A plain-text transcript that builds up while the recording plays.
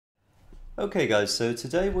Okay guys, so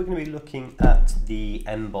today we're going to be looking at the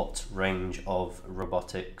mBot range of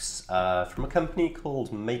robotics from a company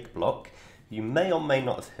called MakeBlock. You may or may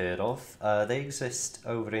not have heard of. They exist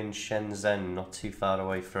over in Shenzhen, not too far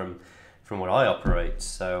away from where I operate.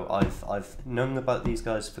 So I've known about these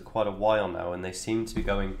guys for quite a while now, and they seem to be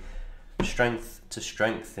going strength to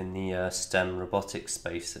strength in the STEM robotics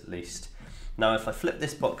space, at least. Now if I flip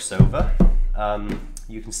this box over,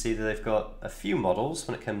 you can see that they've got a few models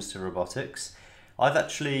when it comes to robotics. I've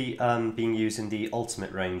actually been using the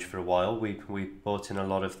Ultimate range for a while. We bought in a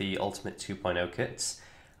lot of the Ultimate 2.0 kits.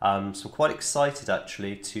 So I'm quite excited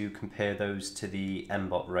actually to compare those to the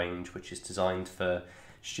mBot range, which is designed for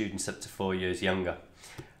students up to 4 years younger.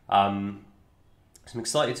 So I'm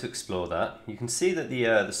excited to explore that. You can see that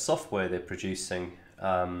the software they're producing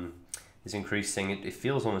is increasing. It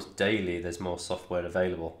feels almost daily there's more software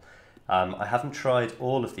available. I haven't tried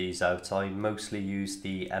all of these out. I mostly use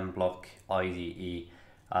the mBlock IDE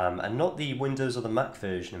and not the Windows or the Mac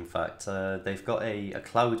version. In fact, they've got a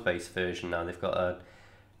cloud-based version now. They've got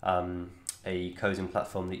a coding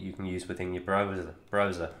platform that you can use within your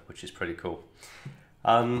browser, which is pretty cool.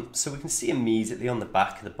 So we can see immediately on the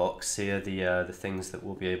back of the box here the things that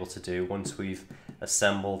we'll be able to do. Once we've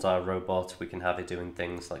assembled our robot, we can have it doing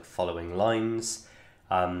things like following lines.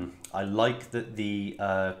 I like that the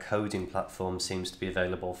coding platform seems to be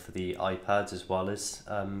available for the iPads as well as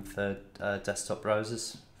for desktop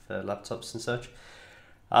browsers for laptops and such.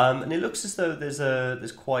 And it looks as though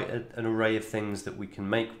there's quite an array of things that we can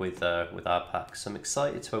make with our pack. So I'm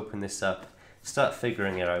excited to open this up, start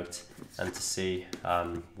figuring it out, and to see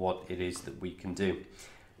what it is that we can do.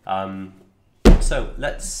 So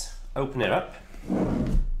let's open it up.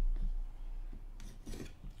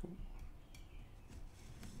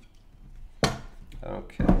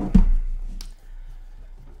 Okay,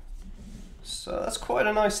 so that's quite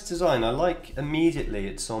a nice design. I like immediately,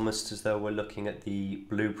 it's almost as though we're looking at the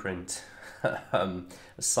blueprint, a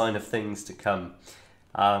sign of things to come.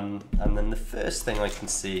 And then the first thing I can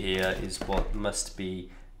see here is what must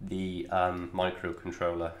be the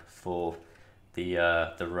microcontroller for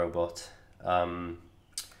the robot.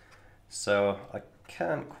 So I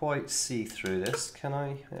can't quite see through this, can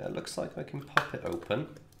I? Yeah, it looks like I can pop it open.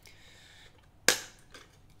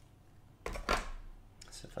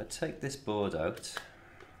 If I take this board out,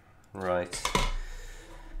 right,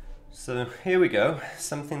 so here we go,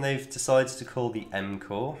 something they've decided to call the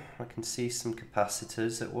M-Core. I can see some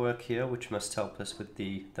capacitors at work here, which must help us with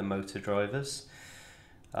the motor drivers.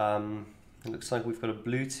 It looks like we've got a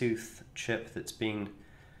Bluetooth chip that's been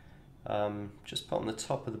just put on the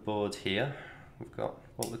top of the board here. We've got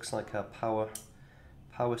what looks like our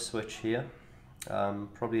power switch here,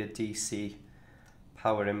 probably a DC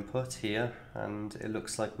power input here, and it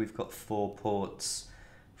looks like we've got 4 ports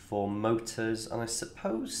for motors, and I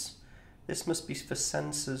suppose this must be for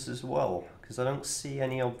sensors as well, because I don't see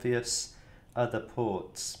any obvious other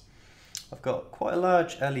ports. I've got quite a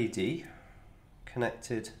large LED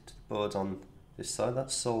connected to the board on this side,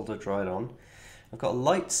 that's soldered right on. I've got a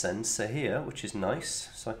light sensor here, which is nice,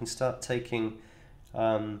 so I can start taking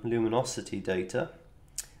luminosity data.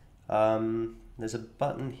 There's a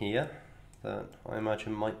button here that I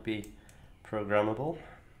imagine might be programmable,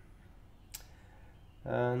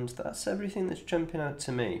 and that's everything that's jumping out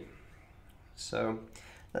to me. So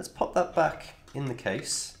let's pop that back in the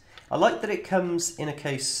case. I like that it comes in a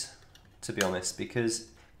case, to be honest, because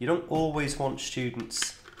you don't always want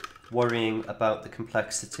students worrying about the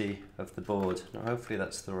complexity of the board. Now hopefully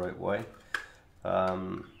that's the right way. I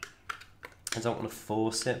don't want to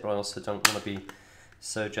force it, but I also don't want to be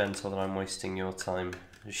so gentle that I'm wasting your time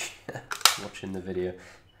watching the video.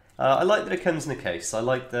 I like that it comes in a case. I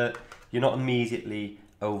like that you're not immediately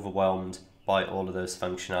overwhelmed by all of those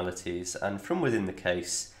functionalities, and from within the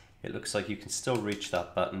case it looks like you can still reach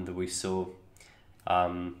that button that we saw.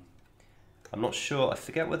 I'm not sure, I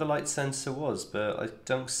forget where the light sensor was, but I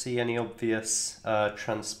don't see any obvious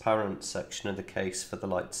transparent section of the case for the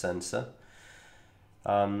light sensor.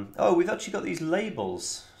 Oh, we've actually got these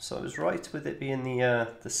labels, so I was right with it being the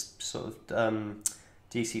this sort of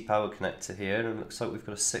DC power connector here, and it looks like we've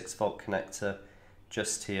got a 6-volt connector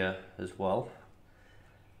just here as well.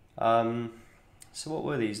 So what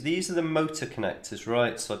were these? These are the motor connectors,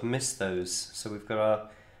 right? So I've missed those. So we've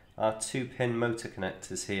got our 2-pin motor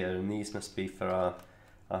connectors here, and these must be for our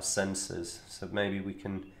sensors. So maybe we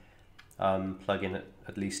can plug in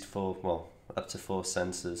at least 4, well, up to 4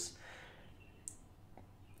 sensors.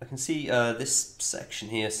 I can see this section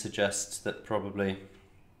here suggests that probably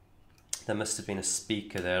there must have been a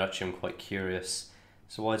speaker there. Actually, I'm quite curious.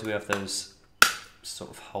 So why do we have those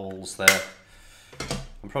sort of holes there?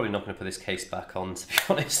 I'm probably not going to put this case back on, to be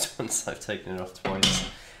honest, once I've taken it off twice.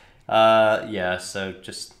 Yeah, so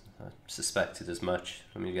just suspected as much.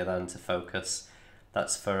 Let me get that into focus.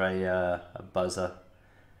 That's for a buzzer.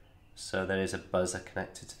 So there is a buzzer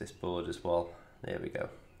connected to this board as well. There we go,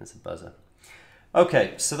 there's a buzzer.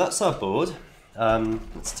 Okay, so that's our board.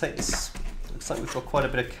 Let's take this. Looks like we've got quite a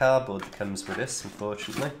bit of cardboard that comes with this,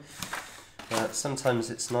 unfortunately. Sometimes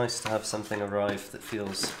it's nice to have something arrive that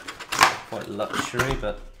feels quite luxury,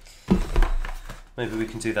 but maybe we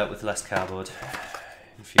can do that with less cardboard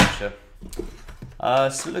in future.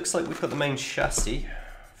 So it looks like we've got the main chassis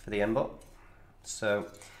for the mBot. So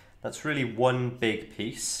that's really one big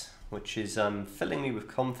piece, which is filling me with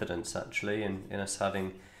confidence actually in us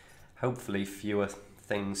having hopefully fewer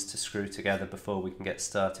things to screw together before we can get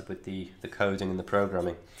started with the coding and the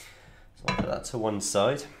programming. So I'll put that to one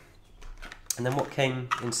side. And then what came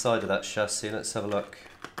inside of that chassis, let's have a look.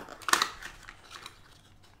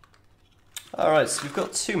 Alright, so we've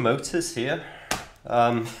got two motors here.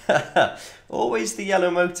 Always the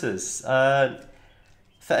yellow motors.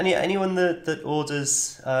 For anyone that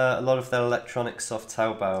orders a lot of their electronics off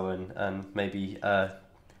Taobao and maybe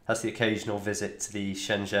has the occasional visit to the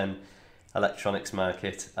Shenzhen electronics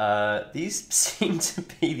market, these seem to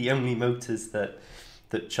be the only motors that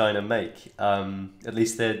China make. At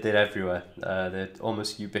least they're everywhere. They're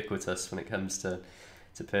almost ubiquitous when it comes to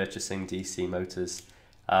purchasing DC motors.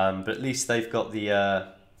 But at least they've got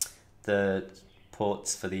the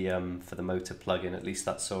ports for the motor plug-in. At least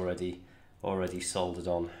that's already soldered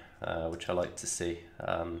on, which I like to see.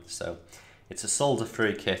 So it's a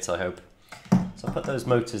solder-free kit, I hope. So I'll put those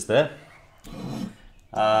motors there.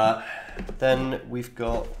 Then we've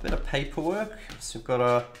got a bit of paperwork. So we've got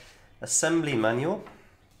our assembly manual.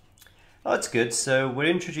 Oh, it's good. So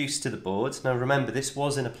we're introduced to the board. Now remember, this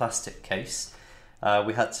was in a plastic case.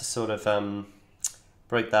 We had to sort of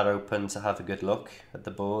break that open to have a good look at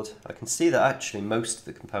the board. I can see that actually most of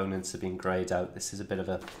the components have been greyed out. This is a bit of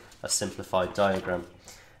a simplified diagram.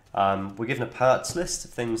 We're given a parts list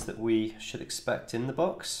of things that we should expect in the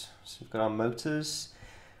box. So we've got our motors,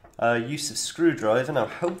 use of screwdriver. Now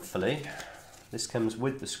hopefully this comes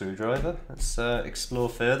with the screwdriver. Let's explore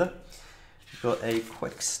further. We've got a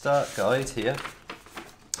quick start guide here.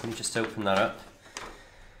 Let me just open that up.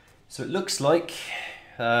 So it looks like,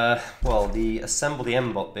 well, the assemble the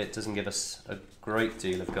mBot bit doesn't give us a great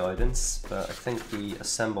deal of guidance, but I think the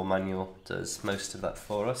assemble manual does most of that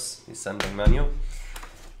for us, the assembling manual.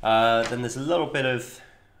 Then there's a little bit of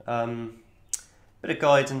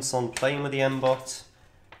guidance on playing with the mBot,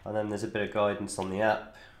 and then there's a bit of guidance on the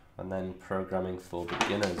app, and then programming for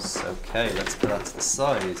beginners. Okay, let's put that to the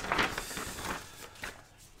side.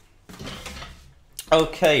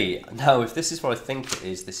 Okay, now if this is what I think it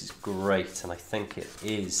is, this is great, and I think it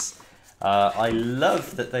is. I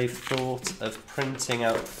love that they've thought of printing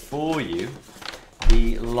out for you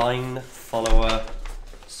the line follower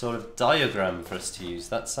sort of diagram for us to use.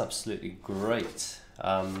 That's absolutely great.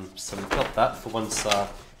 So we've got that for once our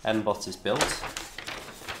mBot is built.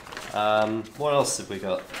 What else have we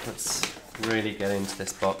got? Let's really get into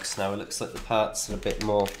this box now. It looks like the parts are a bit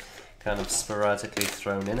more kind of sporadically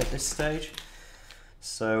thrown in at this stage.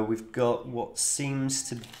 So we've got what seems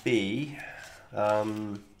to be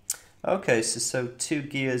okay, so two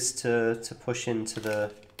gears to push into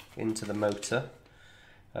the motor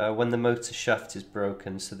when the motor shaft is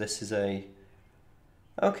broken. So this is a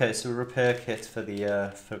repair kit for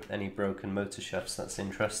the for any broken motor shafts. That's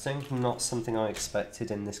interesting. Not something I expected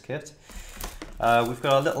in this kit. We've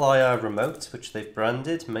got our little IR remote, which they've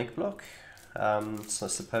branded MakeBlock. So I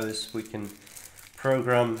suppose we can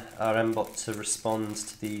program our mBot to respond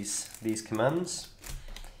to these commands.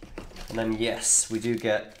 And then yes, we do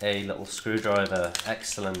get a little screwdriver.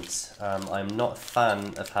 Excellent. I'm not a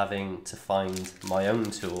fan of having to find my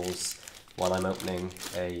own tools when I'm opening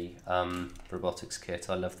a robotics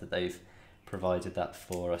kit. I love that they've provided that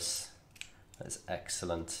for us. That's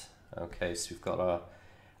excellent. Okay, so we've got our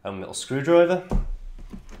own little screwdriver.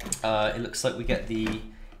 It looks like we get the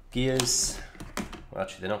gears. Well,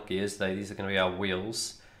 actually, they're not gears. These are going to be our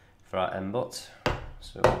wheels for our mBot.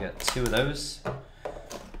 So we get two of those.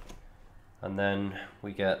 And then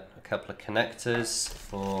we get a couple of connectors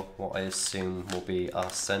for what I assume will be our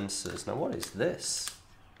sensors. Now, what is this?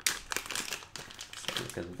 Let's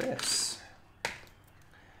look at this.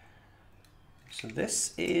 So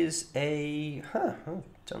this is a... I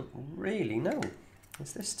don't really know.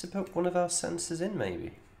 Is this to put one of our sensors in,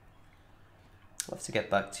 maybe? I'll have to get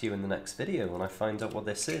back to you in the next video when I find out what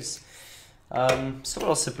this is. So what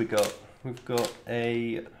else have we got? We've got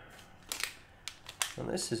a... And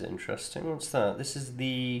this is interesting. What's that? This is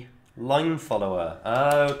the Line follower.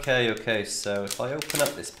 Okay, so if I open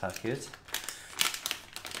up this packet,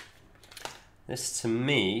 this to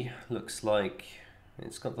me looks like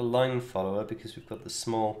it's got the line follower because we've got the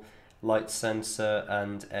small light sensor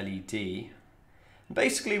and LED.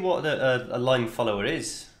 Basically what a line follower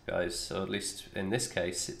is, guys, or at least in this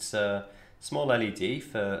case, it's a small LED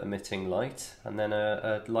for emitting light and then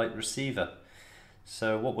a light receiver.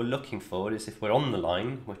 So what we're looking for is if we're on the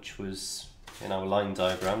line, which was in our line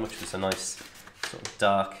diagram, which was a nice sort of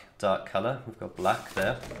dark colour, we've got black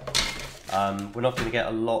there. We're not going to get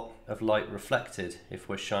a lot of light reflected if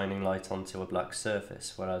we're shining light onto a black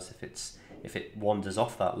surface, whereas if it wanders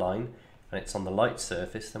off that line and it's on the light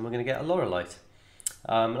surface, then we're going to get a lot of light.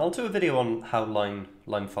 And I'll do a video on how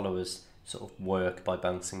line followers sort of work by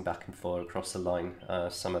bouncing back and forth across the line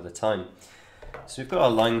some of the time. So we've got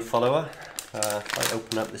our line follower. If I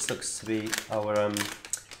open up, this looks to be our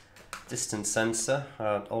distance sensor,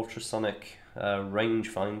 ultrasonic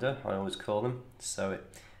rangefinder, I always call them. So it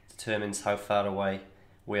determines how far away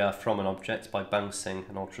we are from an object by bouncing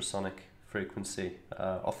an ultrasonic frequency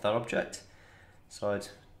off that object. So I'd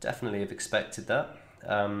definitely have expected that.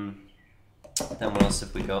 Then what else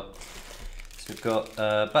have we got? So we've got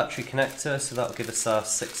a battery connector, so that'll give us our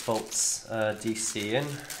 6 volts DC in.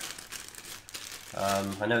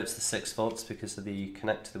 I know it's the 6 volts because of the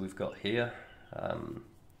connector that we've got here.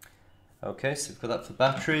 Okay, so we've got that for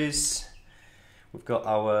batteries. We've got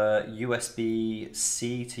our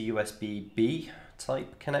USB-C to USB-B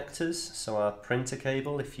type connectors, so our printer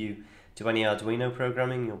cable. If you do any Arduino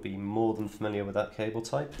programming, you'll be more than familiar with that cable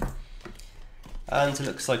type. And it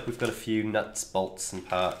looks like we've got a few nuts, bolts and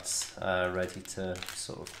parts ready to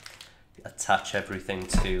sort of attach everything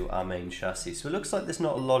to our main chassis. So it looks like there's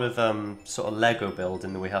not a lot of sort of Lego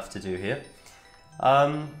building that we have to do here.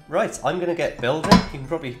 Right, I'm going to get building. You can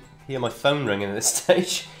probably hear my phone ringing at this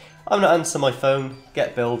stage. I'm going to answer my phone,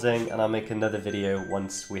 get building, and I'll make another video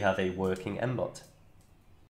once we have a working mBot.